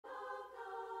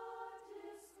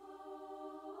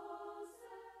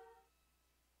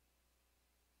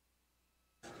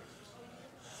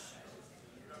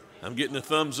I'm getting a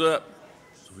thumbs up.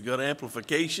 So we got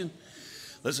amplification.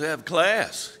 Let's have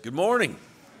class. Good morning.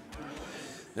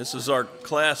 This is our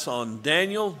class on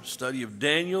Daniel, study of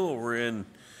Daniel. We're in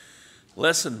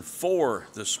lesson 4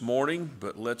 this morning,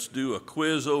 but let's do a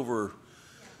quiz over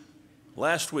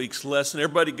last week's lesson.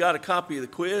 Everybody got a copy of the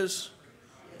quiz?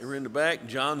 You're in the back.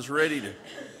 John's ready to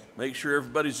make sure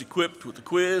everybody's equipped with the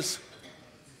quiz.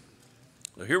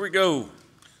 So here we go.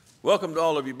 Welcome to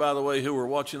all of you, by the way, who are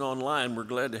watching online. We're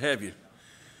glad to have you.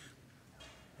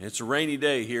 It's a rainy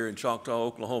day here in Choctaw,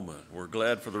 Oklahoma. We're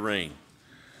glad for the rain.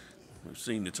 We've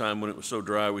seen the time when it was so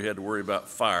dry we had to worry about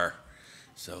fire.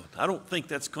 So I don't think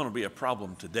that's going to be a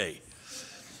problem today.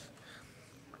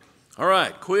 All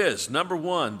right, quiz number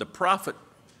 1. The prophet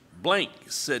blank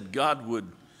said God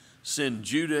would send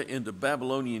Judah into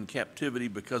Babylonian captivity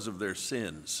because of their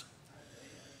sins.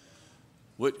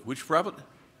 Which prophet?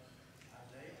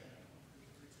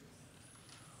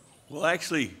 Well,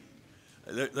 actually,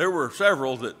 there were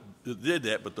several that did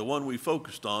that, but the one we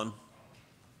focused on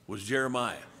was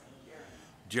Jeremiah.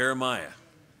 Jeremiah.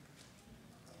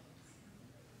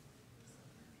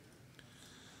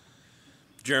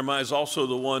 Jeremiah is also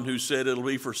the one who said it'll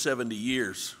be for 70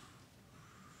 years.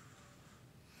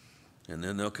 And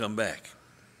then they'll come back.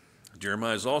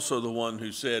 Jeremiah is also the one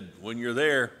who said, when you're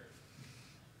there,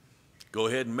 go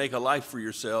ahead and make a life for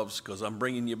yourselves because I'm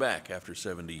bringing you back after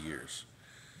 70 years.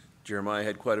 Jeremiah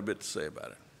had quite a bit to say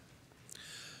about it.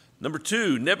 Number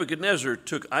 2, Nebuchadnezzar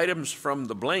took items from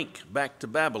the blank back to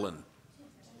Babylon.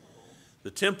 The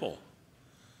temple.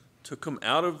 Took them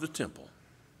out of the temple.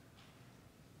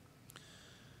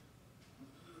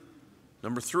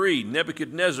 Number 3,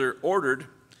 Nebuchadnezzar ordered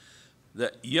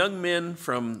that young men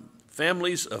from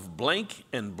families of blank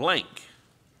and blank,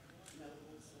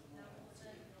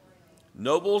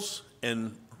 nobles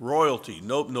and royalty,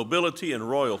 nobility and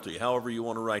royalty, however you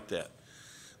want to write that.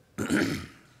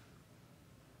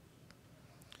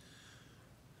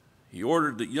 He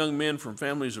ordered that young men from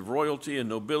families of royalty and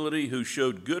nobility who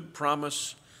showed good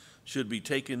promise should be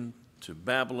taken to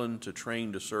Babylon to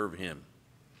train to serve him.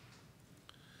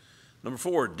 Number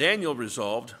 4, Daniel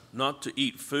resolved not to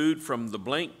eat food from the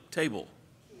blank table,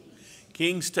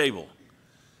 king's table.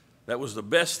 That was the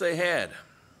best they had,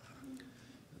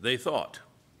 they thought.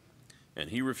 And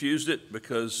he refused it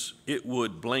because it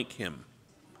would blank him,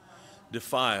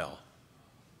 defile.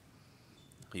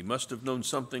 He must have known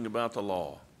something about the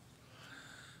law.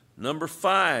 Number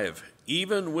 5,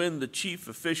 even when the chief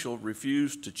official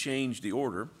refused to change the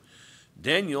order,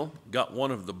 Daniel got one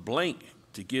of the blank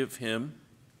to give him,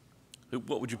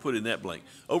 what would you put in that blank?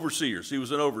 Overseers. He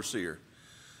was an overseer.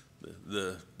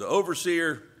 The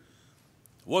overseer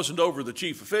wasn't over the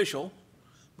chief official,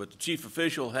 but the chief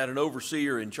official had an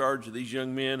overseer in charge of these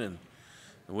young men, and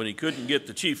when he couldn't get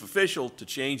the chief official to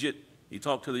change it, he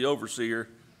talked to the overseer,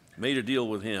 made a deal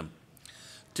with him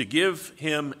to give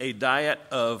him a diet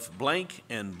of blank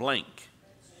and blank.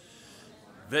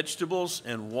 Vegetables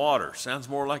and water. Sounds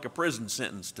more like a prison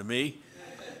sentence to me,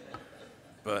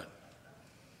 but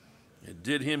it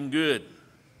did him good.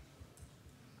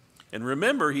 And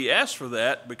remember, he asked for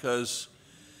that because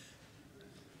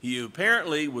he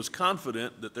apparently was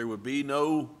confident that there would be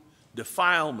no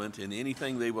defilement in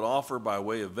anything they would offer by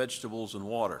way of vegetables and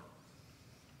water.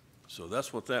 So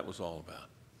that's what that was all about.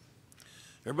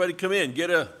 Everybody come in, get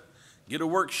a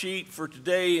worksheet for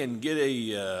today and get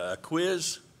a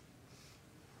quiz.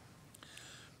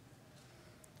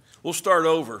 We'll start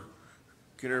over.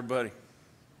 Get everybody.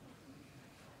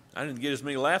 I didn't get as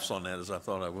many laughs on that as I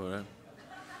thought I would.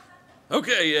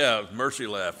 Okay, yeah, mercy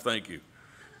laugh, thank you.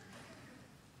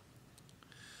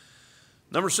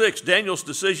 Number 6, Daniel's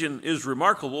decision is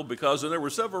remarkable because, and there were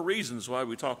several reasons why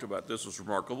we talked about this was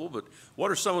remarkable, but what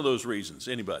are some of those reasons?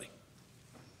 Anybody?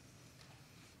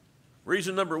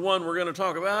 Reason number 1 we're going to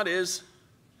talk about is,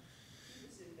 he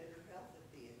was in better health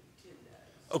at the end of 10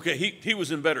 days. Okay, he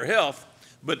was in better health,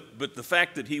 but the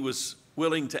fact that he was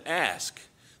willing to ask,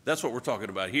 that's what we're talking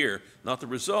about here, not the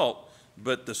result,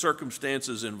 but the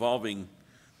circumstances involving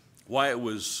why it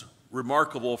was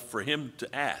remarkable for him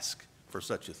to ask for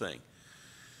such a thing.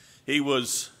 He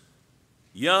was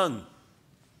young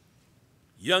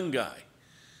guy.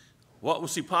 What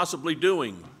was he possibly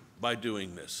doing by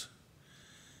doing this?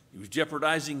 He was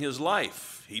jeopardizing his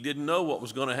life. He didn't know what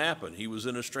was going to happen. He was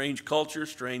in a strange culture,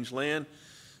 strange land.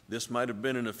 This might have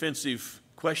been an offensive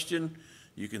question.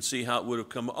 You can see how it would have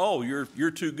come, oh,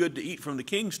 you're too good to eat from the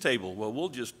king's table. Well, we'll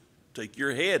just take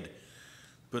your head,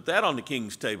 put that on the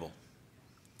king's table.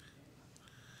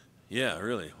 Yeah,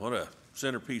 really, what a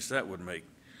centerpiece that would make.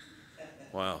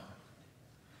 Wow.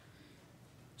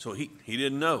 So he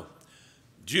didn't know.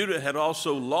 Judah had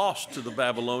also lost to the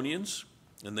Babylonians,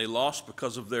 and they lost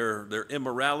because of their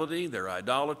immorality, their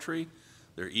idolatry,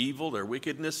 their evil, their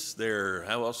wickedness,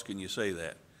 how else can you say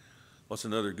that? What's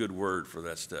another good word for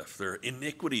that stuff? Their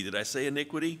iniquity. Did I say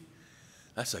iniquity?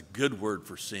 That's a good word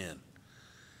for sin.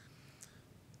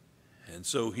 And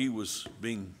so he was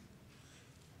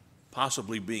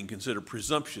possibly being considered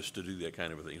presumptuous to do that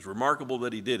kind of a thing. It's remarkable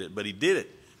that he did it, but he did it.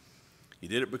 He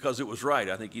did it because it was right.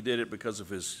 I think he did it because of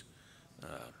his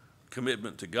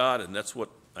commitment to God, and that's what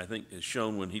I think is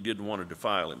shown when he didn't want to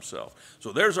defile himself.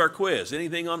 So there's our quiz.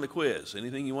 Anything on the quiz?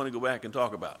 Anything you want to go back and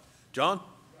talk about? John?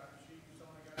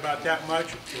 About that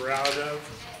much we're out of.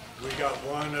 We got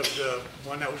one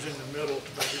that was in the middle,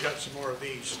 but we got some more of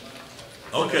these.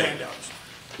 Okay. Handouts.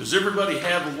 Does everybody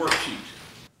have a worksheet?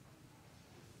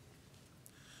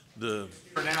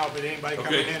 For now, but anybody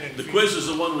coming in and the quiz is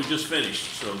the one we just finished.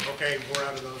 So okay, we're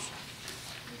out of those.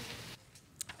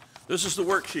 This is the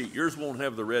worksheet. Yours won't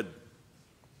have the red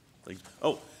thing.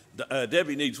 Oh,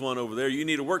 Debbie needs one over there. You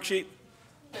need a worksheet?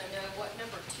 I don't know what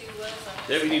number 2 was.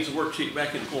 Debbie needs a worksheet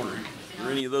back in the corner. Are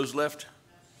there any of those left?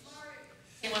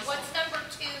 What's number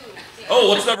 2? Oh,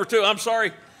 what's number 2? I'm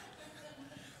sorry.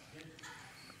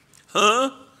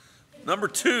 Huh? Number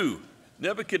 2.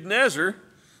 Nebuchadnezzar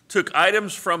took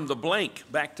items from the blank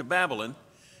back to Babylon,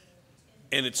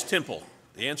 and it's temple.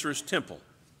 The answer is temple.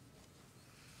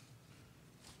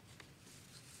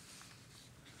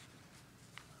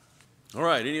 All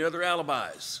right, any other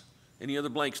alibis? Any other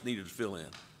blanks needed to fill in?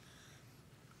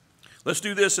 Let's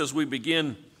do this as we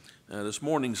begin this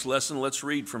morning's lesson. Let's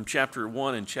read from chapter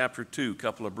 1 and chapter 2, a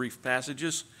couple of brief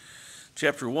passages.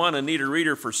 Chapter 1, I need a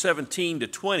reader for 17 to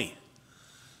 20.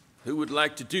 Who would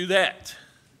like to do that?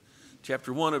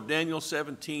 Chapter 1 of Daniel,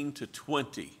 17 to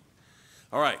 20.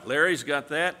 All right, Larry's got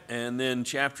that. And then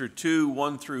chapter 2,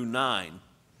 1 through 9.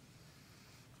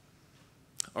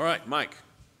 All right, Mike.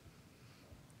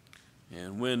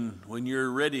 And when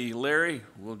you're ready, Larry,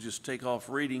 we'll just take off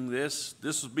reading this.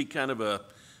 This will be kind of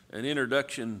an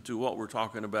introduction to what we're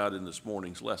talking about in this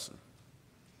morning's lesson.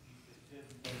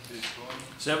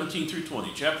 17 through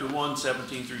 20. Chapter 1,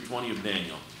 17 through 20 of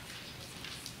Daniel.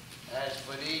 As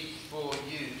for these 4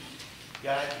 youths,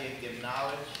 God gave them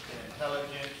knowledge and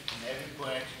intelligence and every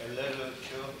branch of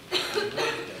literature and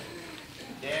wisdom.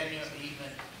 Daniel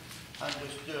even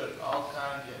understood all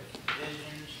kinds of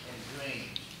visions and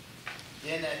dreams.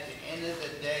 Then at the end of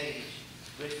the days,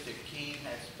 which the king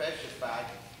had specified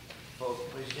for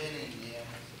presenting them,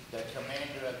 the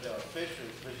commander of the officials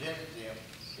presented them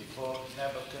before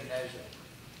Nebuchadnezzar.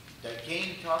 The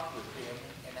king talked with them,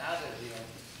 and out of them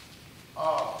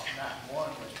all, not one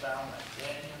was found like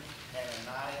Daniel,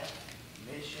 Hananiah,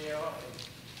 Mishael,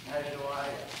 and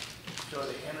Azariah. So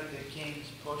they entered the king's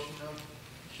portion of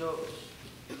service.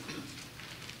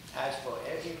 As for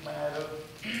every matter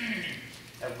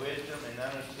of wisdom and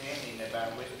understanding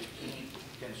about which the king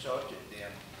consulted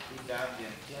them, he found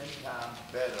them 10 times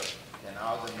better than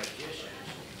all the magicians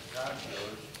and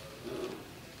conjurers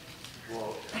who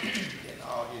were in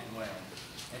all his realm.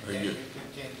 And then he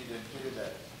continued until the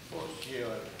 4th year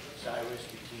of Cyrus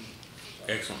the king.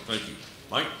 Excellent, thank you.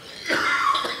 Mike?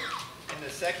 In the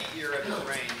 2nd year of his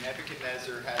reign,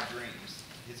 Nebuchadnezzar had dreams.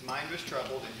 His mind was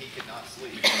troubled and he could not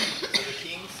sleep. So the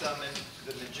king summoned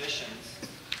the magicians,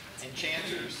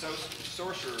 enchanters,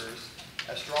 sorcerers,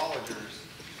 astrologers,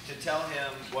 to tell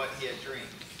him what he had dreamed.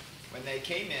 When they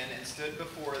came in and stood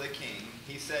before the king,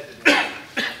 he said to them,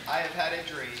 I have had a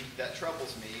dream that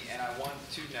troubles me, and I want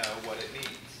to know what it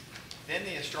means. Then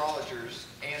the astrologers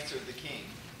answered the king,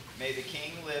 May the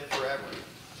king live forever.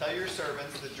 Tell your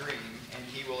servants the dream, and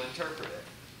he will interpret it.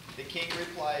 The king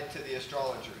replied to the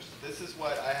astrologers, This is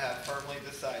what I have firmly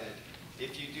decided.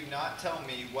 If you do not tell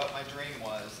me what my dream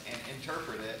was and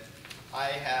interpret it,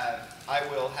 I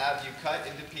will have you cut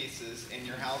into pieces and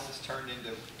your houses turned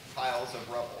into piles of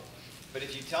rubble. But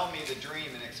if you tell me the dream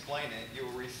and explain it, you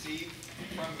will receive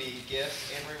from me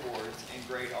gifts and rewards and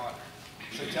great honor.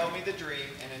 So tell me the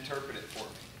dream and interpret it for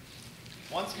me.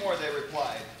 Once more they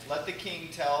replied, Let the king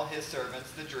tell his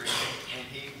servants the dream, and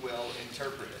he will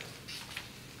interpret it.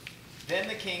 Then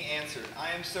the king answered,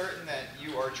 I am certain that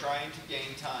you are trying to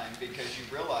gain time because you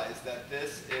realize that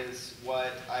this is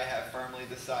what I have firmly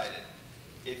decided.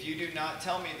 If you do not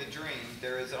tell me the dream,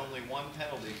 there is only one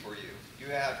penalty for you. You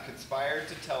have conspired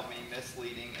to tell me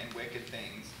misleading and wicked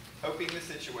things, hoping the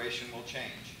situation will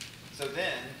change. So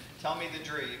then, tell me the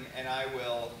dream, and I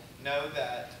will know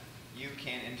that you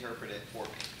can interpret it for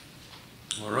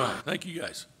me. All right, thank you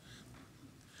guys.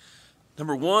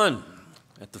 Number 1,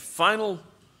 at the final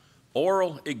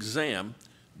oral exam,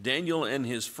 Daniel and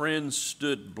his friends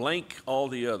stood blank all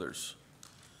the others.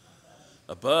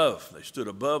 They stood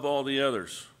above all the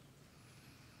others.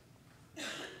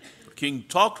 The king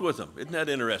talked with them. Isn't that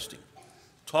interesting?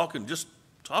 Just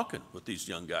talking with these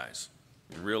young guys,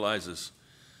 and realizes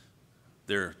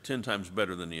they're 10 times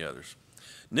better than the others.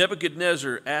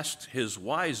 Nebuchadnezzar asked his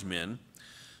wise men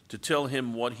to tell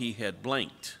him what he had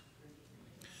blanked,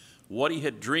 what he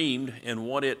had dreamed, and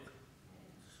what it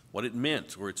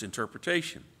meant, or its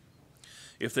interpretation.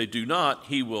 If they do not,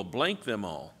 he will blank them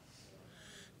all,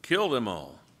 kill them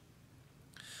all.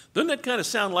 Doesn't that kind of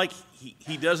sound like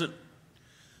he doesn't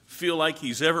feel like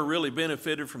he's ever really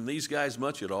benefited from these guys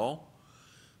much at all?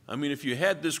 I mean, if you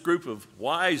had this group of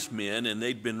wise men and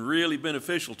they'd been really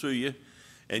beneficial to you,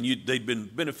 and they'd been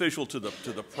beneficial to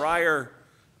the prior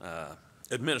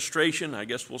administration, I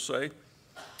guess we'll say,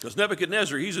 because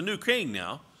Nebuchadnezzar, he's a new king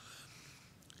now,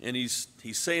 and he's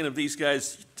saying of these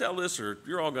guys, tell this or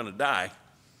you're all going to die.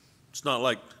 It's not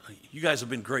like, you guys have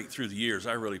been great through the years.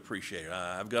 I really appreciate it.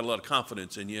 I've got a lot of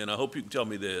confidence in you, and I hope you can tell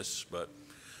me this, but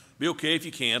be okay if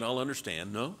you can't. I'll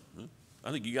understand. No,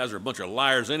 I think you guys are a bunch of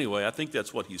liars anyway. I think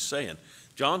that's what he's saying.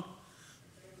 John?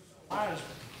 Wise.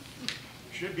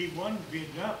 Should be one be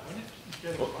enough, wouldn't it,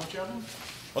 instead of a bunch of them?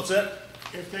 What's that?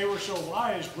 If they were so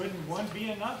wise, wouldn't one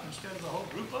be enough instead of a whole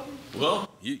group of them? Well,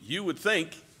 you would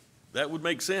think that would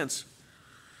make sense,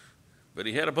 but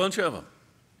he had a bunch of them.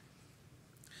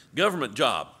 Government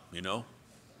job, you know.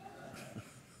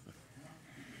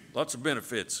 Lots of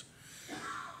benefits,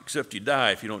 except you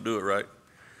die if you don't do it right.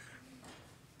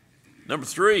 Number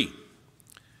 3,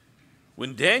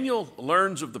 when Daniel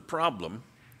learns of the problem,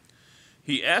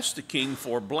 he asks the king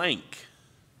for blank,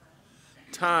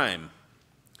 time,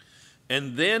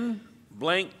 and then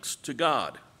blanks to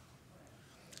God,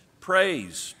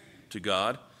 praise to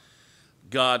God.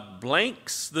 God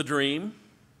blanks the dream,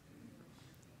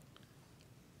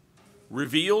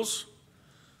 reveals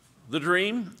the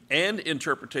dream and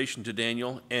interpretation to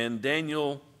Daniel, and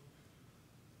Daniel,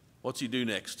 what's he do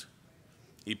next?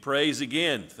 He prays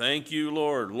again. Thank you,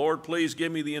 Lord. Lord, please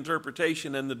give me the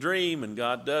interpretation and the dream, and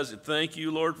God does it. Thank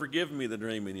you, Lord, for giving me the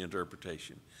dream and the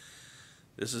interpretation.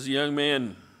 This is a young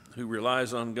man who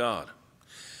relies on God.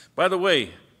 By the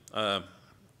way, I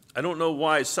don't know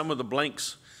why some of the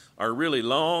blanks are really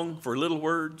long for little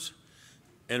words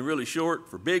and really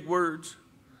short for big words,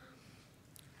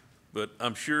 but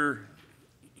I'm sure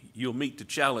you'll meet the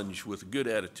challenge with a good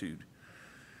attitude.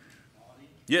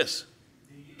 Yes?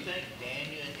 Do you think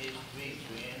Daniel and his 3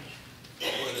 friends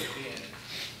would have been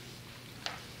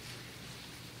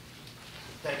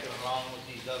taken along with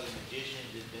these other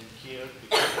magicians that been killed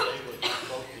because they were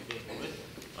supposed to be with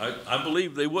them? I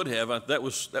believe they would have. That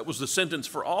was the sentence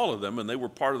for all of them, and they were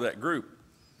part of that group.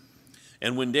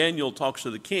 And when Daniel talks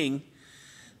to the king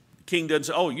doesn't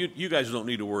say, oh, you guys don't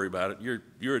need to worry about it.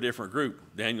 You're a different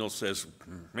group. Daniel says,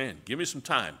 man, give me some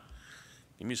time.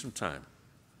 Give me some time.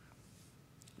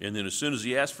 And then as soon as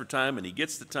he asks for time and he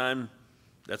gets the time,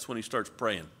 that's when he starts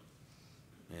praying.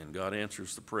 And God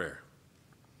answers the prayer.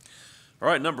 All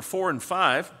right, number 4 and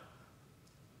 5.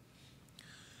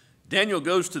 Daniel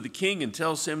goes to the king and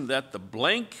tells him that the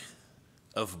blank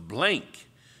of blank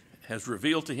has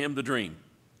revealed to him the dream.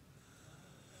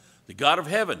 The God of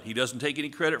heaven, he doesn't take any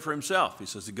credit for himself. He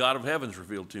says, the God of heaven's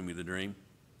revealed to me the dream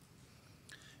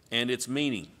and its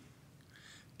meaning.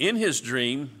 In his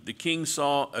dream, the king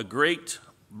saw a great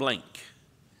blank.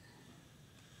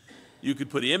 You could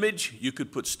put image, you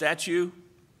could put statue.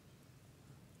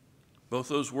 Both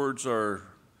those words are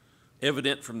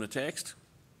evident from the text.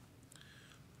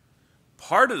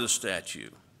 Part of the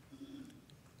statue,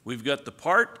 we've got the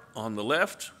part on the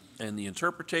left and the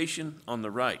interpretation on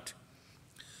the right.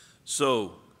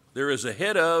 So there is a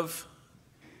head of,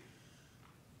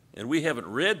 and we haven't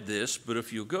read this, but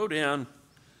if you'll go down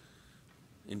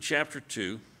in chapter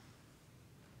 2,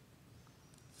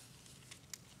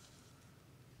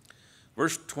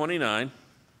 verse 29,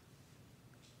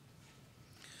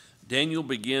 Daniel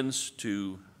begins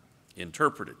to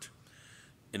interpret it.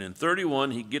 And in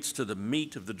 31, he gets to the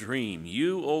meat of the dream.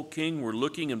 You, O king, were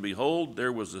looking, and behold,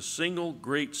 there was a single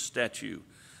great statue.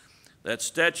 That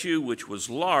statue, which was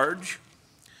large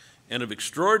and of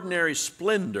extraordinary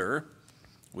splendor,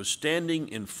 was standing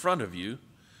in front of you,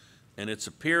 and its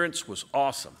appearance was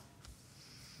awesome.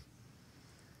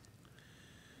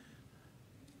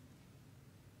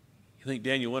 You think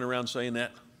Daniel went around saying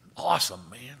that? Awesome,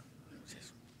 man.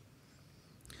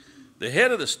 The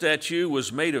head of the statue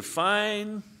was made of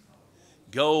fine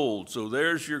gold. So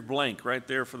there's your blank right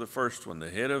there for the first one,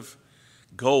 the head of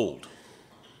gold.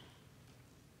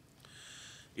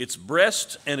 Its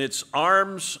breast and its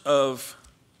arms of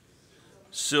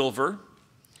silver,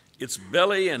 its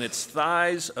belly and its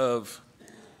thighs of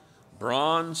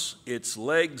bronze, its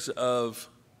legs of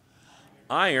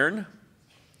iron,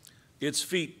 its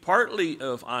feet partly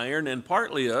of iron and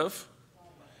partly of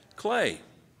clay.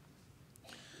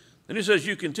 Then he says,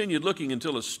 you continued looking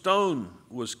until a stone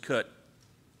was cut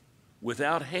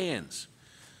without hands.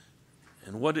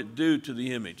 And what did it do to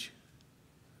the image?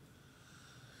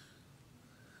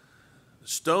 The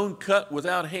stone cut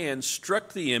without hands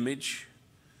struck the image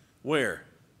where?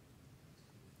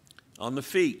 On the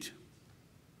feet.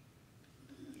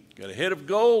 Got a head of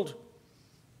gold,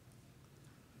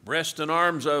 breast and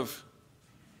arms of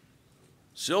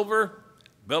silver,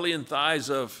 belly and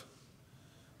thighs of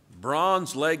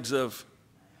bronze, legs of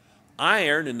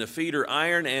iron, and the feet are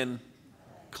iron and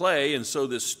clay. And so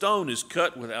this stone is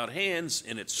cut without hands,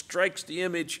 and it strikes the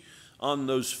image on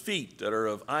those feet that are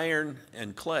of iron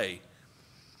and clay.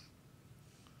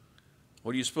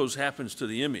 What do you suppose happens to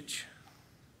the image?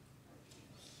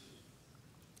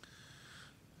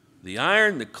 The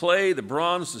iron, the clay, the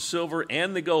bronze, the silver,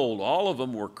 and the gold, all of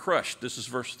them were crushed. This is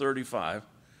verse 35.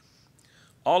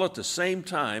 All at the same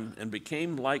time and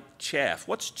became like chaff.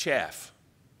 What's chaff?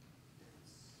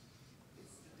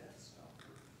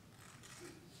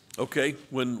 Okay,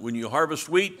 when you harvest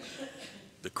wheat,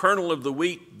 the kernel of the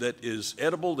wheat that is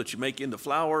edible, that you make into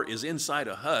flour, is inside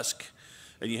a husk,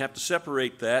 and you have to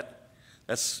separate that.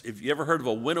 That's, if you ever heard of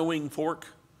a winnowing fork?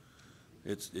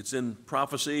 It's in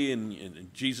prophecy,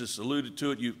 and Jesus alluded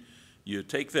to it. You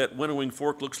take that winnowing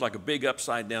fork, looks like a big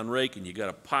upside down rake, and you got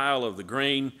a pile of the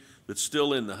grain that's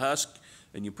still in the husk,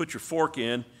 and you put your fork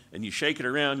in, and you shake it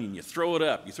around, and you throw it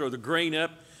up. You throw the grain up,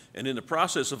 and in the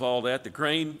process of all that, the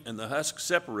grain and the husk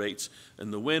separates,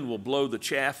 and the wind will blow the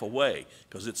chaff away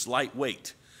because it's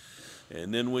lightweight.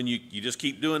 And then when you just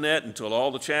keep doing that until all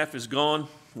the chaff is gone,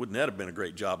 wouldn't that have been a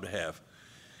great job to have?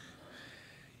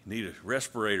 You need a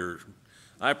respirator,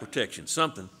 eye protection,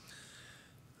 something.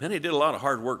 Man, they did a lot of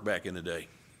hard work back in the day.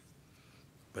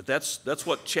 But that's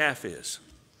what chaff is.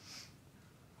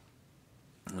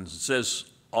 And it says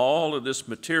all of this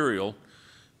material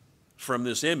from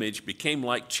this image became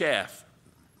like chaff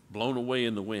blown away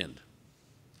in the wind.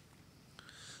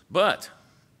 But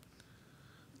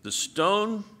the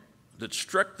stone that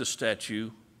struck the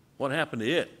statue, what happened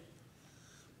to it?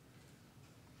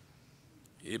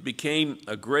 It became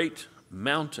a great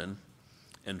mountain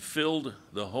and filled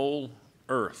the whole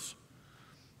earth.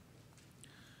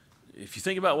 If you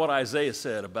think about what Isaiah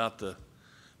said about the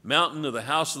mountain of the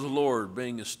house of the Lord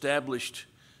being established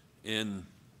in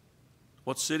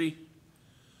what city?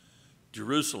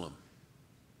 Jerusalem.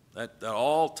 That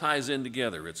all ties in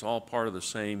together. It's all part of the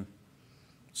same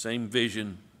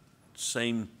vision,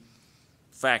 same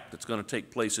fact that's going to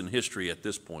take place in history at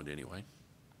this point anyway.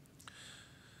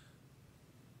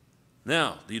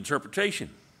 Now, the interpretation.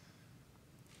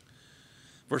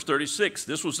 Verse 36,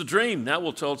 this was the dream. Now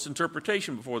we'll tell its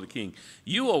interpretation before the king.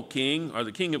 You, O king, are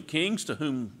the king of kings, to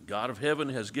whom God of heaven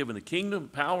has given the kingdom,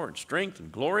 power, and strength,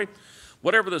 and glory.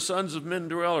 Whatever the sons of men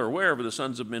dwell, or wherever the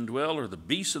sons of men dwell, or the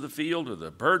beasts of the field, or the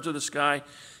birds of the sky,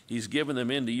 he's given them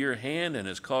into your hand and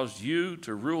has caused you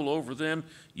to rule over them.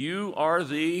 You are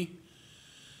the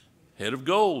head of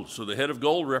gold. So the head of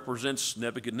gold represents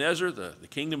Nebuchadnezzar, the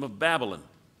kingdom of Babylon.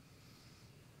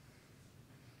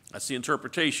 That's the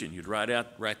interpretation. You'd write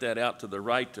that out to the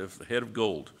right of the head of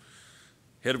gold.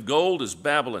 Head of gold is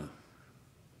Babylon.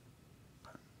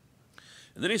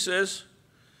 And then he says,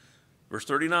 verse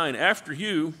 39, after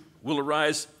you will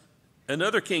arise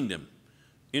another kingdom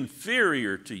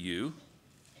inferior to you,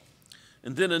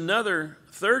 and then another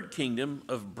third kingdom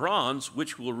of bronze,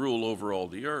 which will rule over all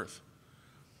the earth.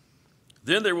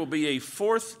 Then there will be a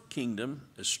fourth kingdom,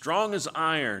 as strong as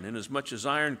iron, inasmuch as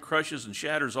iron crushes and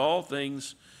shatters all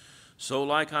things, so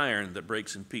like iron that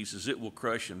breaks in pieces, it will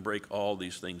crush and break all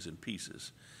these things in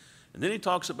pieces. And then he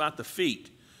talks about the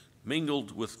feet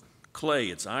mingled with clay.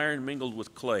 It's iron mingled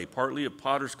with clay, partly of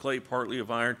potter's clay, partly of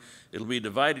iron. It'll be a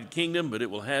divided kingdom, but it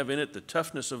will have in it the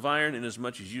toughness of iron,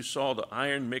 inasmuch as you saw the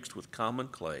iron mixed with common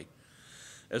clay.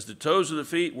 As the toes of the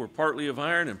feet were partly of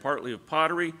iron and partly of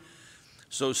pottery,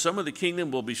 so some of the kingdom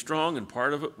will be strong and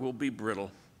part of it will be brittle.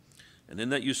 And in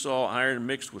that you saw iron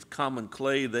mixed with common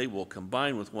clay, they will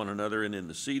combine with one another and in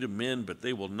the seed of men, but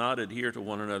they will not adhere to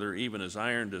one another, even as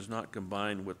iron does not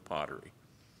combine with pottery.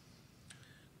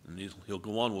 And he'll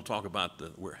go on, we'll talk about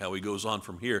how he goes on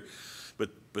from here.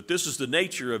 But this is the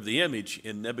nature of the image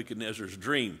in Nebuchadnezzar's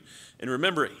dream. And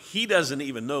remember, he doesn't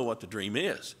even know what the dream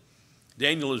is.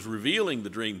 Daniel is revealing the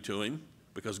dream to him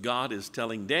because God is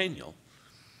telling Daniel.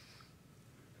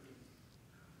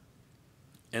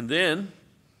 And then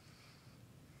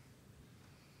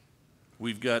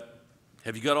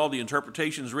have you got all the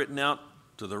interpretations written out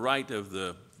to the right of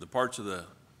the parts of the,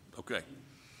 okay.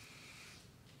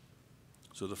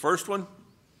 So the first one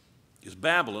is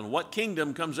Babylon. What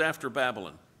kingdom comes after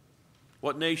Babylon?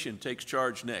 What nation takes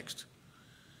charge next?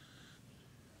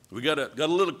 We got a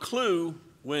little clue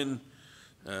when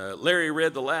Larry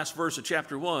read the last verse of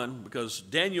chapter 1, because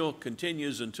Daniel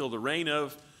continues until the reign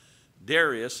of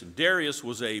Darius, and Darius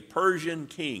was a Persian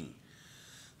king.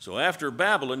 So after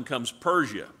Babylon comes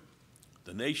Persia,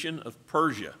 the nation of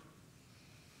Persia.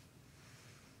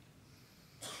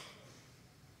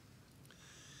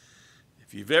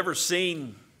 If you've ever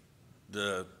seen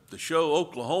the show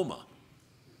Oklahoma,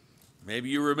 maybe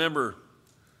you remember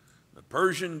the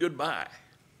Persian Goodbye.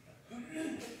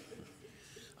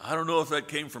 I don't know if that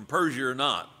came from Persia or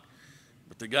not,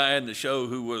 but the guy in the show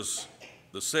who was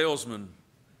the salesman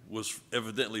was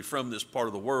evidently from this part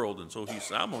of the world, and so he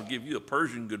said, I'm going to give you a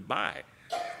Persian goodbye.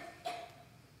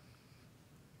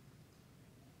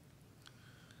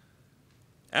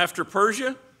 After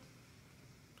Persia,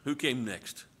 who came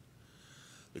next?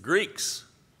 The Greeks.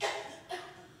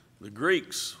 The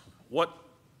Greeks. What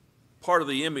part of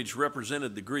the image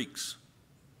represented the Greeks?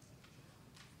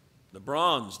 The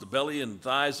bronze, the belly and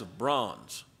thighs of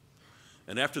bronze.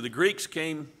 And after the Greeks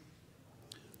came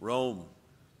Rome,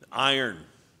 the iron,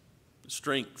 the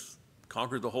strength,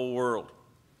 conquered the whole world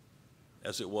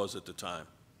as it was at the time.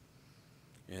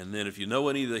 And then if you know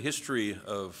any of the history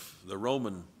of the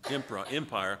Roman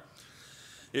Empire,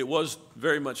 it was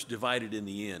very much divided in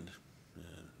the end.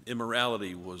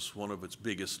 Immorality was one of its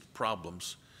biggest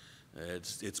problems.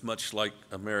 It's much like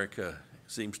America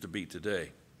seems to be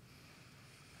today.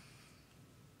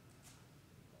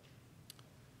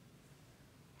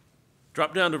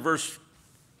 Drop down to verse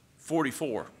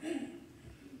 44.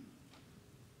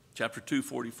 Chapter 2,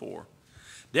 44.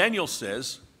 Daniel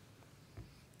says,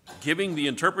 giving the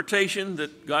interpretation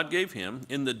that God gave him,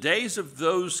 in the days of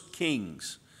those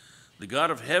kings, the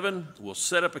God of heaven will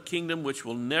set up a kingdom which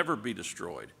will never be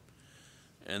destroyed.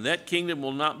 And that kingdom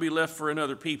will not be left for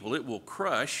another people. It will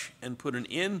crush and put an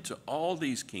end to all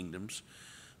these kingdoms,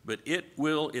 but it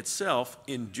will itself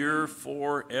endure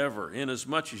forever.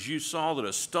 Inasmuch as you saw that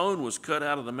a stone was cut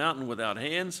out of the mountain without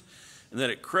hands, and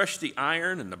that it crushed the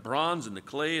iron and the bronze and the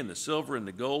clay and the silver and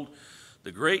the gold,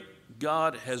 the great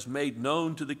God has made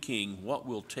known to the king what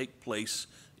will take place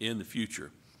in the future.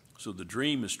 So the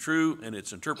dream is true and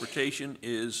its interpretation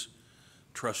is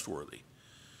trustworthy.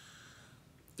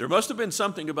 There must have been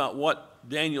something about what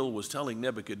Daniel was telling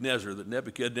Nebuchadnezzar that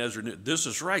Nebuchadnezzar knew. This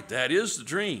is right, that is the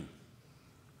dream.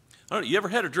 I don't know, you ever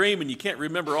had a dream and you can't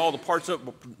remember all the parts of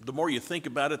it? The more you think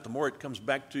about it, the more it comes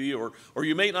back to you. Or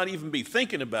you may not even be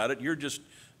thinking about it. You're just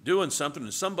doing something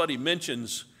and somebody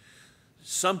mentions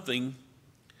something.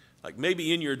 Like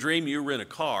maybe in your dream you were in a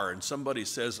car and somebody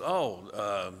says,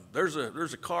 there's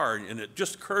a car, and it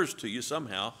just occurs to you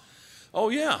somehow, oh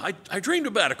yeah, I dreamed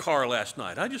about a car last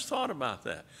night. I just thought about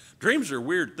that. Dreams are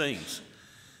weird things.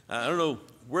 I don't know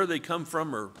where they come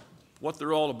from or what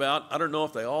they're all about. I don't know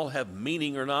if they all have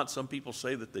meaning or not. Some people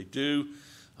say that they do.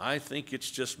 I think it's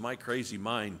just my crazy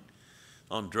mind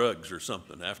on drugs or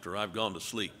something after I've gone to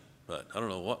sleep. But I don't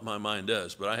know what my mind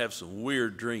does, but I have some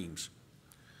weird dreams.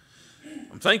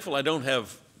 I'm thankful I don't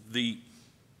have the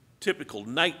typical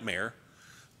nightmare.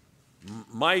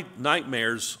 My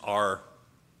nightmares are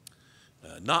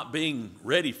not being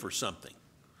ready for something.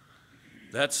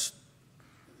 That's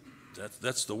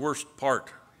the worst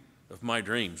part of my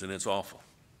dreams, and it's awful.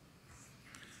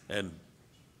 And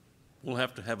we'll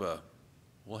have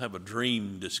a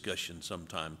dream discussion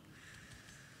sometime.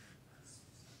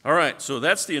 All right, so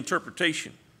that's the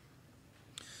interpretation.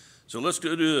 So let's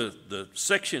go to the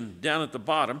section down at the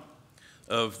bottom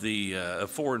of the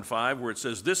 4 and 5 where it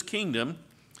says, this kingdom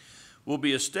will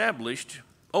be established.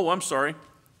 Oh, I'm sorry.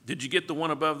 Did you get the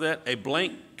one above that? A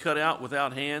blank cut out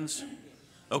without hands?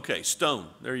 Okay, stone.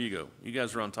 There you go. You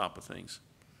guys are on top of things.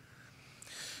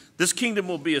 This kingdom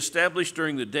will be established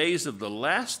during the days of the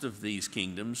last of these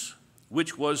kingdoms,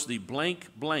 which was the blank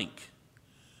blank.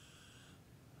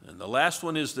 And the last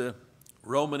one is the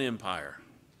Roman Empire.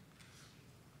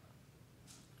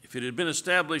 If it had been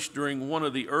established during one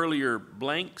of the earlier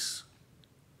blanks,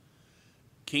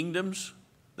 kingdoms.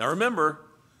 Now remember,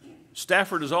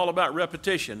 Stafford is all about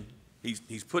repetition.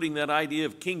 He's putting that idea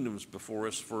of kingdoms before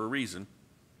us for a reason.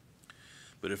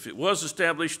 But if it was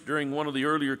established during one of the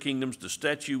earlier kingdoms, the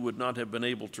statue would not have been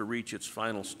able to reach its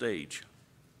final stage.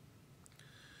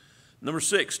 Number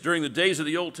 6, during the days of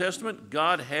the Old Testament,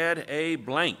 God had a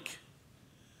blank.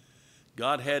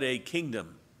 God had a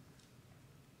kingdom.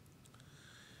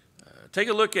 Take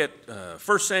a look at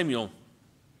 1 Samuel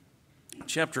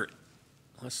chapter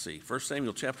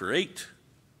 8.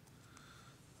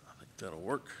 That'll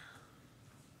work.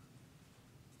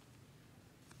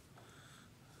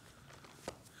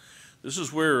 This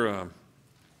is where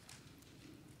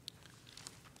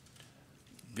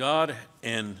God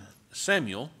and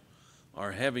Samuel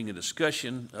are having a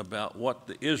discussion about what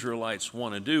the Israelites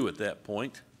want to do at that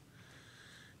point. Do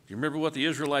you remember what the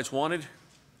Israelites wanted?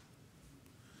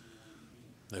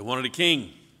 They wanted a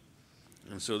king.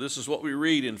 And so this is what we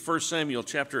read in 1 Samuel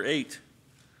chapter 8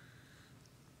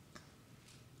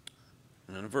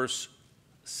 and verse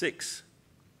 6.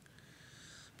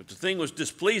 But the thing was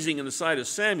displeasing in the sight of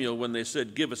Samuel when they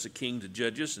said, "Give us a king to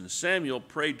judge us." And Samuel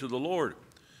prayed to the Lord.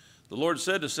 The Lord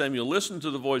said to Samuel, "Listen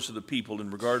to the voice of the people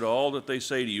in regard to all that they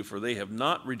say to you, for they have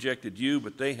not rejected you,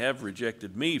 but they have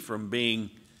rejected me from being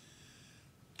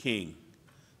king."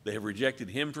 They have rejected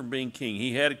him from being king.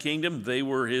 He had a kingdom. They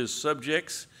were his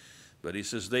subjects. But he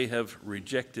says they have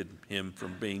rejected him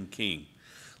from being king.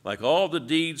 Like all the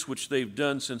deeds which they've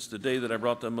done since the day that I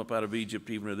brought them up out of Egypt,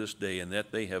 even to this day, and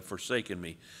that they have forsaken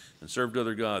me and served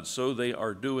other gods, so they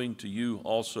are doing to you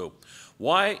also.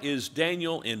 Why is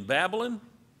Daniel in Babylon?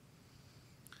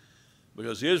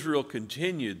 Because Israel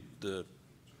continued the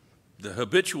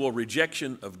habitual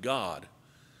rejection of God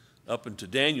up into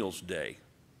Daniel's day.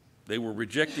 They were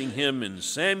rejecting him in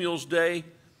Samuel's day.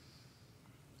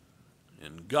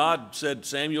 And God said,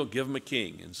 "Samuel, give him a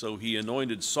king." And so he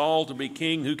anointed Saul to be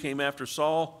king. Who came after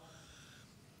Saul?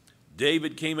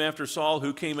 David came after Saul.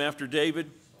 Who came after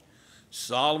David?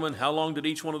 Solomon. How long did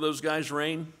each one of those guys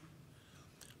reign?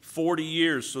 40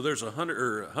 years. So there's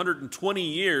 120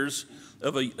 years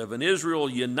of an Israel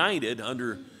united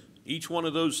under each one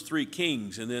of those three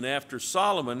kings. And then after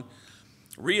Solomon,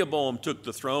 Rehoboam took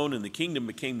the throne and the kingdom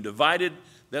became divided.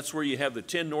 That's where you have the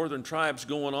 10 northern tribes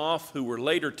going off, who were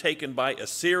later taken by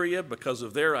Assyria because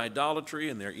of their idolatry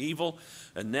and their evil.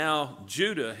 And now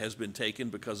Judah has been taken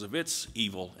because of its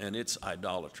evil and its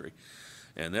idolatry.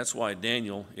 And that's why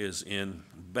Daniel is in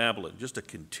Babylon. Just a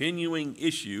continuing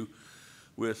issue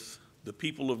with the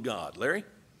people of God. Larry?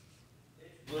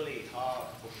 It's really hard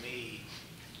for me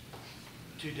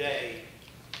today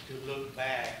to look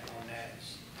back on that,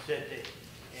 sit there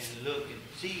and look and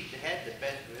see they had the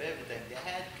best of everything. They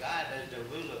had God as the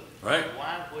ruler. Right.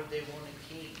 Why would they want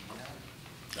a king,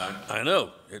 you know? I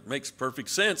know. It makes perfect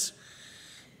sense.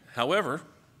 However,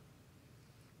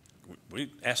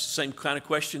 we ask the same kind of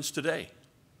questions today.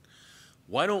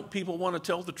 Why don't people want to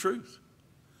tell the truth?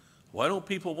 Why don't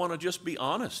people want to just be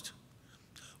honest?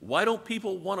 Why don't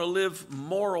people want to live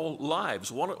moral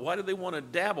lives? Why do they want to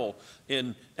dabble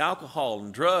in alcohol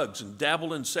and drugs and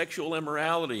dabble in sexual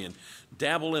immorality and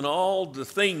dabble in all the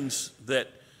things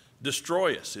that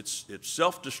destroy us? It's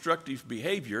self-destructive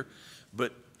behavior,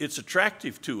 but it's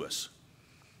attractive to us.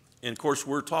 And of course,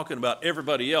 we're talking about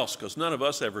everybody else because none of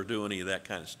us ever do any of that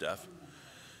kind of stuff.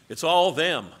 It's all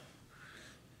them.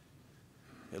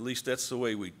 At least that's the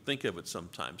way we think of it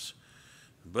sometimes.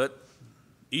 But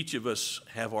each of us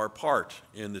have our part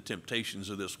in the temptations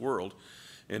of this world,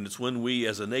 and it's when we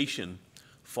as a nation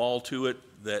fall to it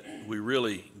that we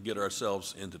really get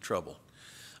ourselves into trouble.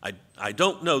 I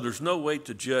don't know, there's no way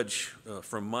to judge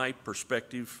from my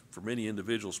perspective, from any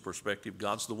individual's perspective.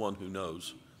 God's the one who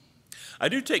knows. I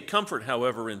do take comfort,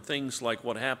 however, in things like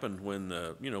what happened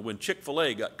when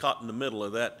Chick-fil-A got caught in the middle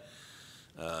of that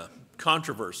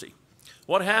controversy.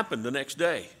 What happened the next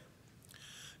day?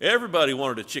 Everybody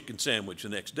wanted a chicken sandwich the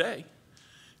next day.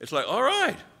 It's like, all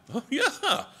right, oh,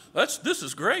 yeah, this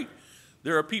is great.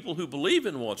 There are people who believe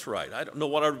in what's right. I don't know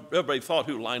what everybody thought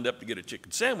who lined up to get a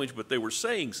chicken sandwich, but they were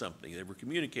saying something. They were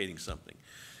communicating something.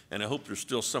 And I hope there's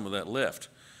still some of that left.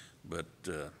 But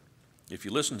if you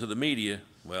listen to the media,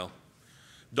 well,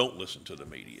 don't listen to the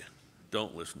media.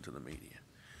 Don't listen to the media.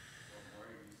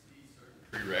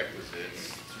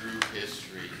 Prerequisites through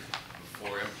history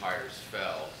before empires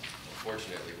fell.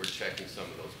 Unfortunately, we're checking some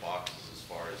of those boxes as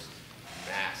far as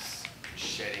mass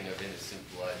shedding of innocent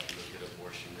blood. You look at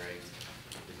abortion rates,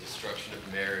 the destruction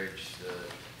of marriage, the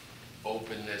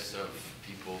openness of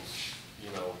people's,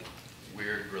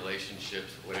 weird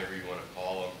relationships, whatever you want to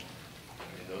call them. I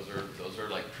mean, those are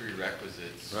like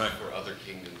prerequisites Right. for other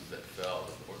kingdoms that fell,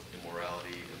 the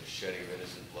immorality and the shedding of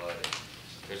innocent blood. And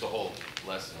there's a whole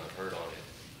lesson I've heard on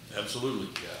it. Absolutely.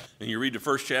 Yeah. And you read the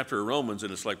first chapter of Romans,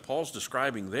 and it's like Paul's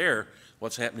describing there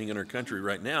what's happening in our country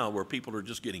right now, where people are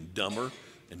just getting dumber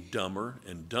and dumber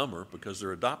and dumber because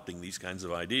they're adopting these kinds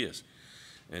of ideas.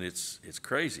 And it's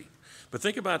crazy. But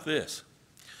think about this.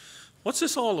 What's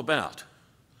this all about?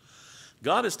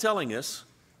 God is telling us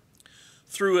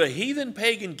through a heathen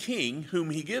pagan king whom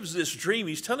he gives this dream,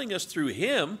 he's telling us through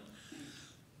him.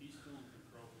 He's still in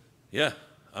control. Yeah,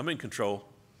 I'm in control.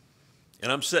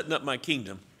 And I'm setting up my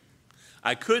kingdom.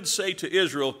 I could say to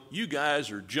Israel, you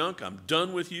guys are junk, I'm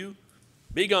done with you,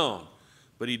 be gone.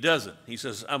 But he doesn't. He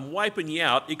says, I'm wiping you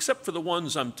out, except for the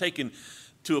ones I'm taking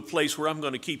to a place where I'm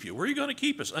going to keep you. Where are you going to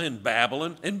keep us? In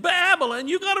Babylon. In Babylon?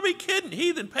 You got to be kidding.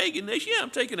 Heathen, pagan nation. Yeah,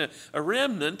 I'm taking a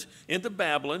remnant into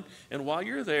Babylon, and while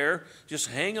you're there, just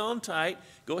hang on tight.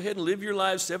 Go ahead and live your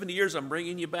lives 70 years. I'm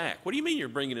bringing you back. What do you mean you're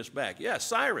bringing us back? Yeah,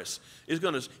 Cyrus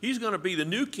is he's going to be the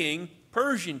new king,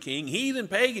 Persian king, heathen,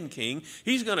 pagan king.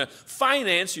 He's going to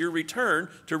finance your return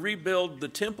to rebuild the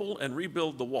temple and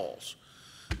rebuild the walls.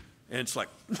 And it's like,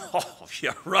 oh,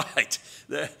 yeah, right.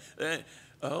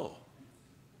 Oh.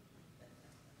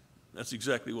 That's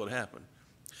exactly what happened.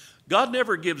 God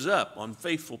never gives up on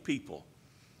faithful people,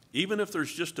 even if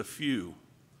there's just a few.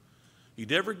 He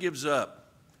never gives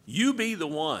up. You be the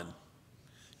one.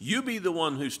 You be the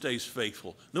one who stays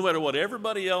faithful, no matter what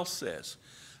everybody else says.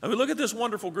 I mean, look at this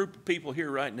wonderful group of people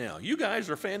here right now. You guys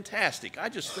are fantastic. I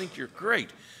just think you're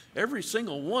great. Every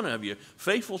single one of you,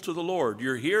 faithful to the Lord.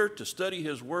 You're here to study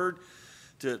His Word,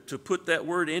 to put that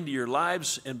Word into your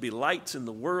lives and be lights in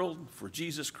the world for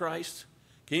Jesus Christ.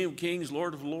 King of kings,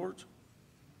 Lord of lords.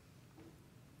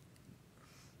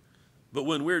 But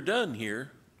when we're done here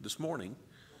this morning,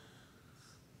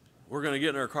 we're going to get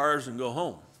in our cars and go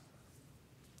home.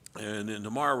 And then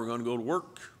tomorrow we're going to go to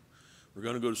work. We're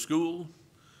going to go to school.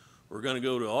 We're going to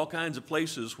go to all kinds of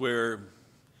places where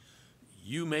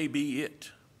you may be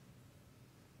it.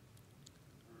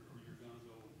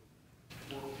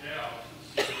 Or you're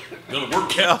Going to work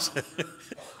cows.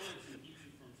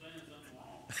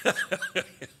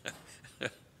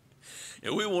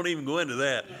 And we won't even go into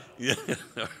that. Yeah.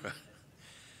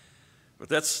 But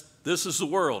this is the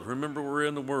world. Remember, we're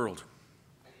in the world.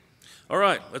 All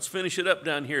right, let's finish it up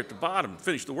down here at the bottom.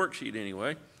 Finish the worksheet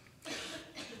anyway.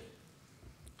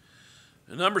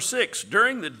 And number 6,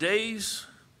 during the days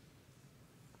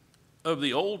of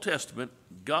the Old Testament,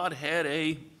 God had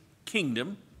a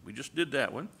kingdom. We just did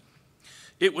that one.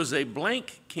 It was a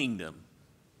blank kingdom.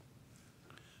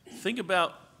 Think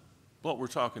about what we're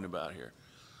talking about here.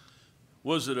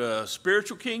 Was it a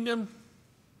spiritual kingdom?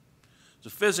 It's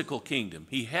a physical kingdom.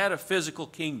 He had a physical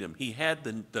kingdom. He had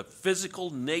the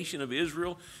physical nation of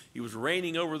Israel. He was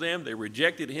reigning over them. They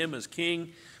rejected him as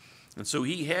king. And so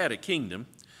he had a kingdom.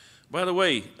 By the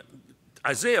way,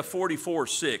 Isaiah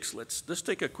 44:6, let's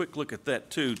take a quick look at that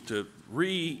too to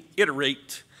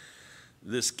reiterate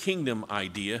this kingdom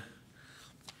idea.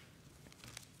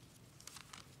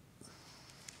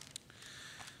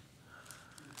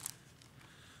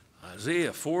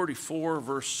 Isaiah 44,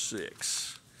 verse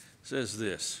 6 says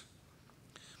this.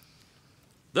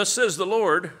 Thus says the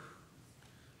Lord,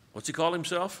 what's he call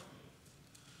himself?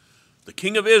 The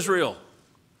King of Israel.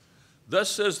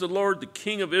 Thus says the Lord, the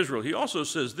King of Israel. He also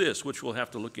says this, which we'll have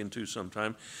to look into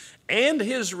sometime, and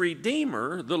his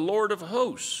Redeemer, the Lord of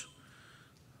hosts.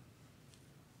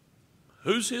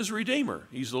 Who's his Redeemer?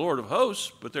 He's the Lord of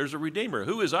hosts, but there's a Redeemer.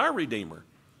 Who is our Redeemer?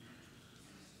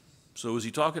 So is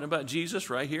he talking about Jesus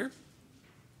right here?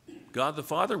 God the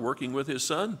Father working with his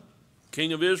Son,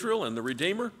 King of Israel and the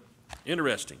Redeemer?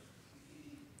 Interesting.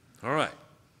 All right,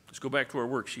 let's go back to our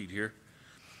worksheet here.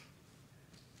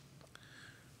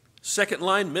 Second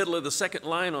line, middle of the second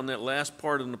line on that last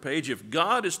part on the page. If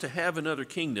God is to have another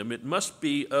kingdom, it must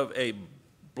be of a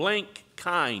blank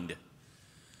kind,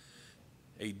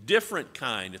 a different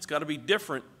kind. It's got to be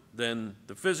different than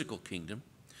the physical kingdom.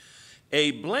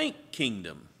 A blank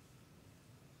kingdom.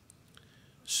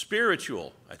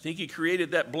 Spiritual. I think he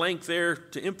created that blank there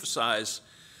to emphasize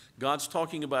God's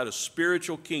talking about a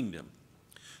spiritual kingdom.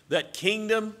 That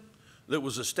kingdom that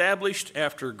was established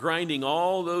after grinding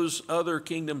all those other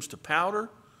kingdoms to powder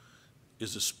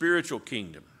is a spiritual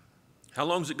kingdom. How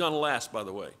long is it going to last, by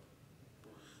the way?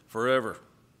 Forever.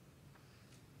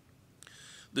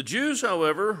 The Jews,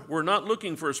 however, were not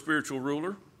looking for a spiritual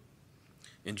ruler.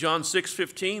 In John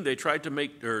 6:15, they tried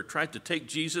to take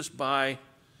Jesus by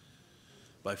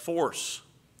force,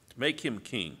 to make him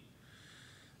king.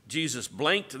 Jesus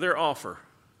blanked their offer.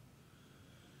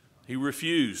 He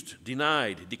refused,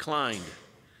 denied, declined.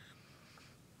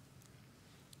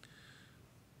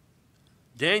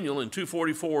 Daniel in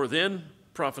 2:44 then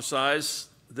prophesies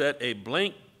that a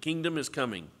blank kingdom is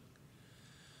coming.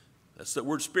 That's that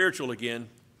word spiritual again.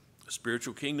 A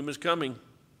spiritual kingdom is coming.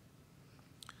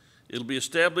 It'll be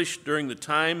established during the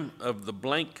time of the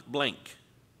blank blank.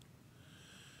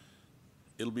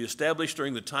 It'll be established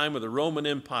during the time of the Roman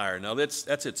Empire. Now that's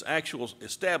its actual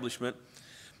establishment,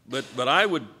 but I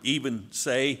would even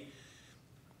say,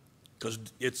 because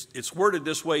it's worded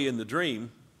this way in the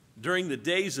dream, during the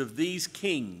days of these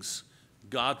kings,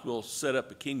 God will set up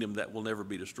a kingdom that will never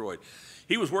be destroyed.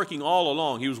 He was working all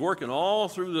along. He was working all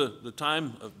through the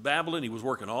time of Babylon. He was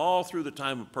working all through the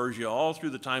time of Persia, all through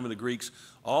the time of the Greeks.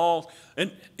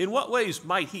 And in what ways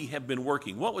might he have been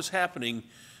working? What was happening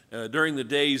during the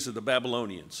days of the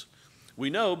Babylonians? We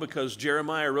know because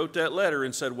Jeremiah wrote that letter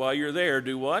and said, while you're there,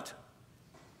 do what?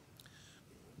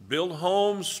 Build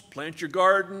homes, plant your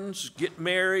gardens, get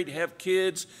married, have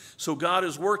kids. So God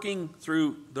is working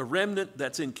through the remnant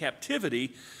that's in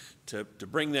captivity to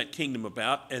bring that kingdom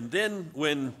about. And then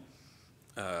when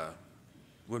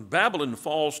Babylon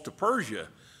falls to Persia,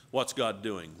 what's God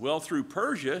doing? Well, through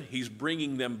Persia, he's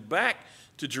bringing them back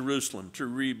to Jerusalem to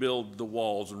rebuild the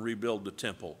walls and rebuild the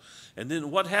temple. And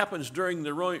then what happens during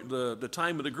the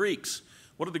time of the Greeks?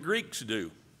 What do the Greeks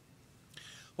do?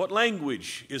 What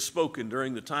language is spoken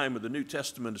during the time of the New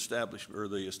Testament establishment, or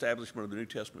the establishment of the New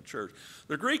Testament church?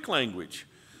 The Greek language.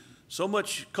 So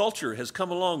much culture has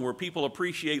come along where people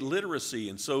appreciate literacy,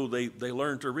 and so they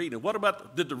learn to read. And what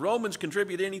about, did the Romans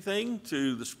contribute anything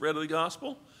to the spread of the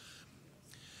gospel?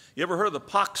 You ever heard of the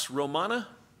Pax Romana?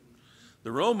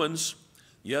 The Romans,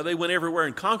 yeah, they went everywhere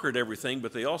and conquered everything,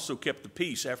 but they also kept the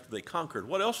peace after they conquered.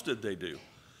 What else did they do?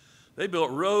 They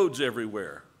built roads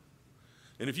everywhere.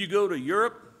 And if you go to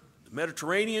Europe, the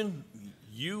Mediterranean,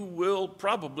 you will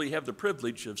probably have the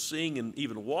privilege of seeing and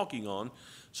even walking on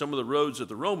some of the roads that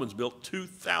the Romans built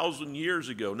 2,000 years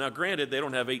ago. Now, granted, they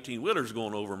don't have 18-wheelers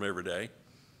going over them every day.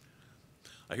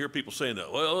 I hear people saying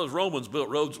that, well, those Romans built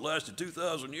roads that lasted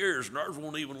 2,000 years, and ours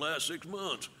won't even last 6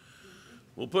 months.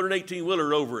 We'll put an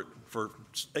 18-wheeler over it for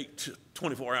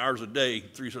 24 hours a day,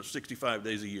 365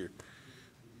 days a year.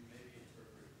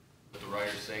 What the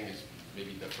writer's saying is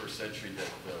maybe the first century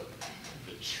that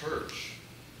the church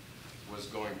was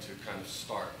going to kind of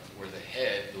start, where the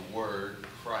head, the word,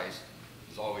 Christ,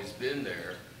 has always been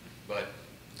there, but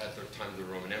at the time of the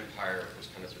Roman Empire, it was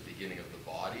kind of the beginning of the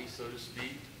body, so to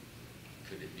speak.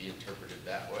 Could it be interpreted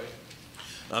that way?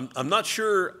 I'm not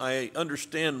sure I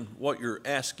understand what you're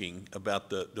asking about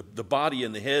the body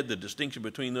and the head, the distinction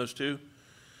between those two.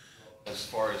 As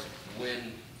far as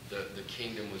when the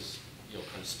kingdom was,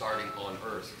 kind of starting on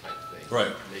earth type thing.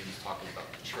 Right. Maybe he's talking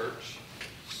about the church.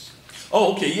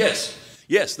 Oh, okay, yes.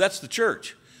 Yes, that's the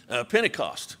church.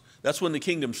 Pentecost. That's when the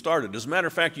kingdom started. As a matter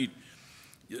of fact,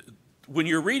 when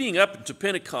you're reading up to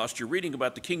Pentecost, you're reading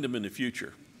about the kingdom in the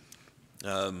future.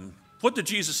 What did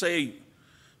Jesus say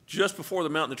just before the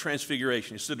Mountain of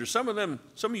Transfiguration? He said, there's some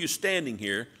of you standing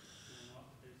here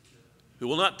who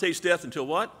will not taste death until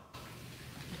what?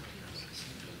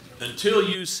 Until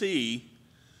you see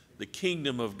the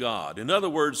kingdom of God. In other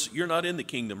words, you're not in the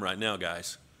kingdom right now,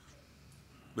 guys.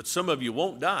 But some of you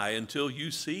won't die until you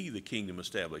see the kingdom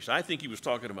established. I think he was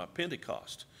talking about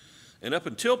Pentecost. And up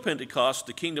until Pentecost,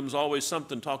 the kingdom's always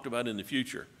something talked about in the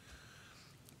future.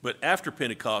 But after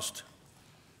Pentecost,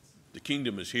 the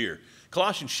kingdom is here.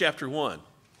 Colossians chapter 1,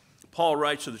 Paul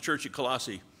writes to the church at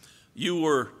Colossae, you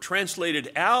were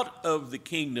translated out of the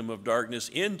kingdom of darkness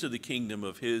into the kingdom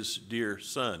of his dear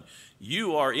Son.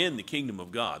 You are in the kingdom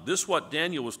of God. This is what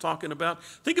Daniel was talking about.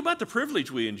 Think about the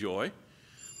privilege we enjoy.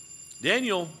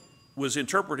 Daniel was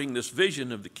interpreting this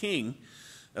vision of the king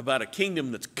about a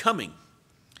kingdom that's coming.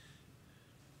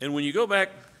 And when you go back,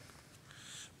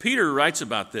 Peter writes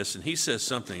about this, and he says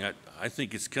something. I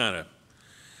think it's kind of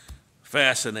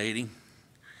fascinating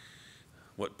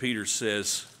what Peter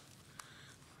says.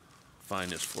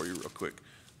 Find this for you real quick.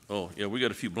 Oh, yeah, we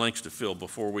got a few blanks to fill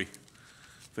before we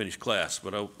finish class,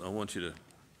 but I want you to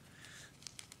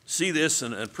see this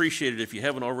and appreciate it if you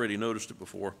haven't already noticed it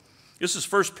before. This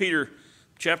is 1 Peter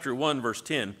chapter 1, verse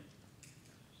 10.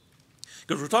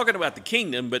 Because we're talking about the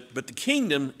kingdom, but the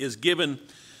kingdom is given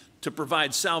to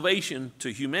provide salvation to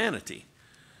humanity.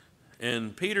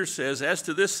 And Peter says, as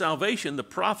to this salvation, the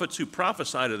prophets who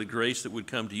prophesied of the grace that would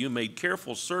come to you made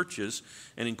careful searches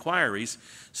and inquiries,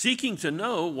 seeking to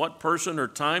know what person or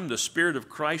time the Spirit of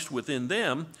Christ within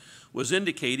them was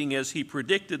indicating as he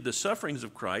predicted the sufferings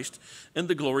of Christ and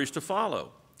the glories to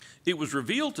follow. It was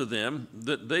revealed to them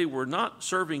that they were not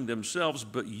serving themselves,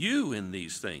 but you in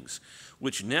these things,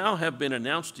 which now have been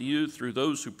announced to you through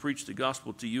those who preach the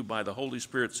gospel to you by the Holy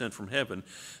Spirit sent from heaven,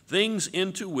 things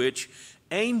into which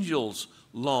angels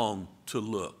long to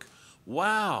look.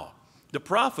 Wow. The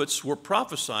prophets were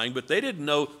prophesying, but they didn't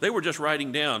know. They were just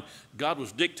writing down. God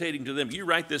was dictating to them, you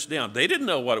write this down. They didn't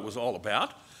know what it was all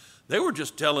about. They were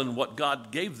just telling what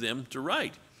God gave them to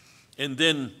write. And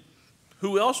then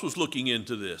who else was looking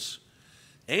into this?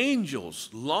 Angels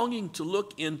longing to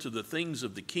look into the things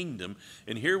of the kingdom.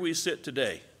 And here we sit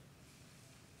today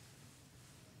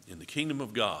in the kingdom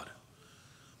of God.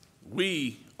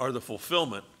 We are the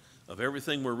fulfillment of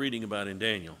everything we're reading about in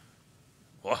Daniel.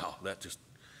 Wow, that's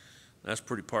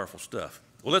pretty powerful stuff.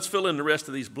 Well, let's fill in the rest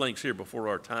of these blanks here before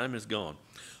our time is gone.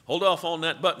 Hold off on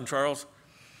that button, Charles.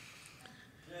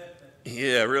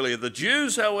 Yeah, really. The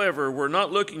Jews, however, were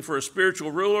not looking for a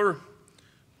spiritual ruler.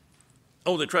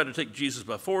 Oh, they tried to take Jesus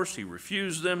by force. He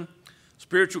refused them.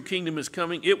 Spiritual kingdom is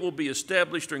coming. It will be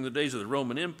established during the days of the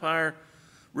Roman Empire.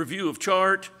 Review of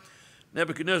chart.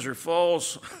 Nebuchadnezzar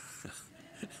falls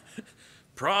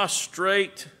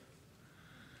prostrate,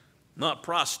 not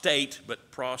prostate,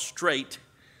 but prostrate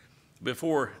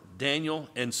before Daniel,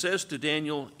 and says to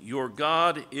Daniel, your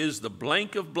God is the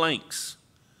blank of blanks,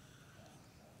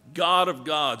 God of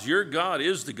gods. Your God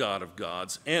is the God of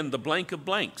gods and the blank of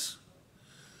blanks,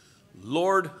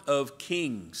 Lord of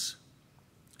kings.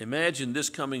 Imagine this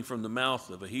coming from the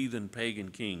mouth of a heathen pagan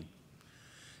king.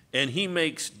 And he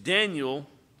makes Daniel,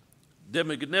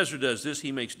 Nebuchadnezzar does this,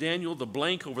 he makes Daniel the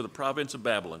blank over the province of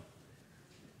Babylon.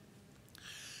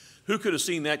 Who could have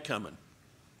seen that coming?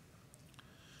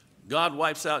 God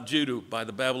wipes out Judah by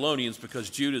the Babylonians because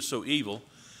Judah is so evil.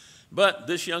 But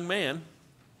this young man,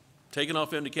 taken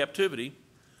off into captivity,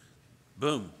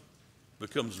 boom,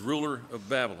 becomes ruler of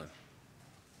Babylon.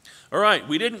 All right,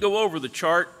 we didn't go over the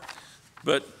chart,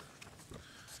 but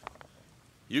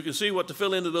you can see what to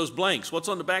fill into those blanks. What's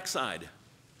on the back side?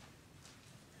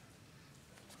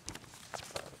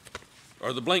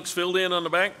 Are the blanks filled in on the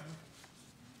back?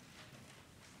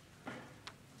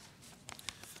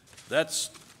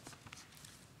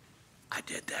 I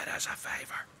did that as a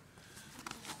favor.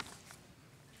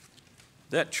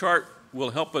 That chart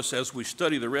will help us as we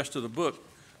study the rest of the book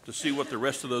to see what the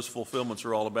rest of those fulfillments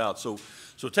are all about. So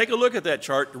take a look at that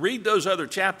chart, read those other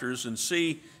chapters, and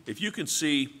see if you can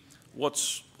see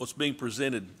what's being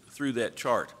presented through that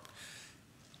chart.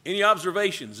 Any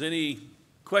observations, any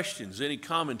questions, any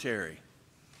commentary?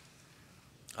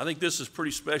 I think this is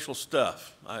pretty special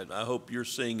stuff. I hope you're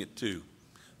seeing it too.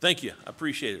 Thank you. I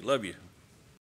appreciate it. Love you.